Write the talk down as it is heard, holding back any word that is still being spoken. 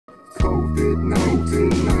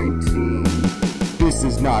COVID-19. This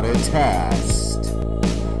is not a test.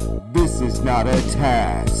 This is not a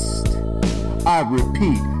test. I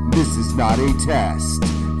repeat, this is not a test.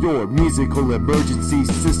 Your musical emergency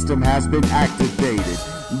system has been activated.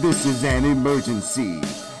 This is an emergency.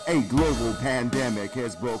 A global pandemic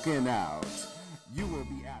has broken out. You will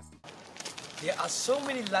be asked. There are so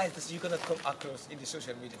many lies that you're going to come across in the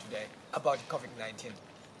social media today about COVID-19.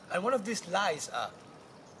 And one of these lies are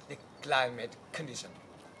the climate condition.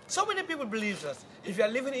 So many people believe that if you are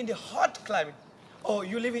living in the hot climate or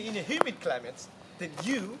you're living in a humid climate, then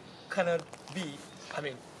you cannot be,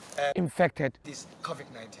 infected this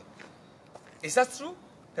COVID-19. Is that true?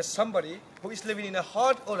 That somebody who is living in a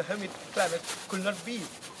hot or humid climate could not be,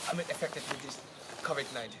 affected with this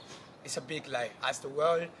COVID-19? It's a big lie, as the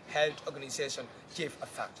World Health Organization gave a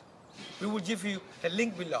fact. We will give you the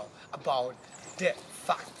link below about the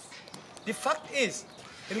fact. The fact is,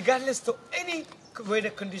 regardless of any weather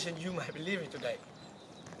condition you might be living today,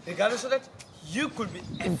 regardless of that, you could be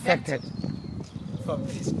infected from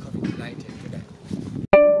this COVID-19.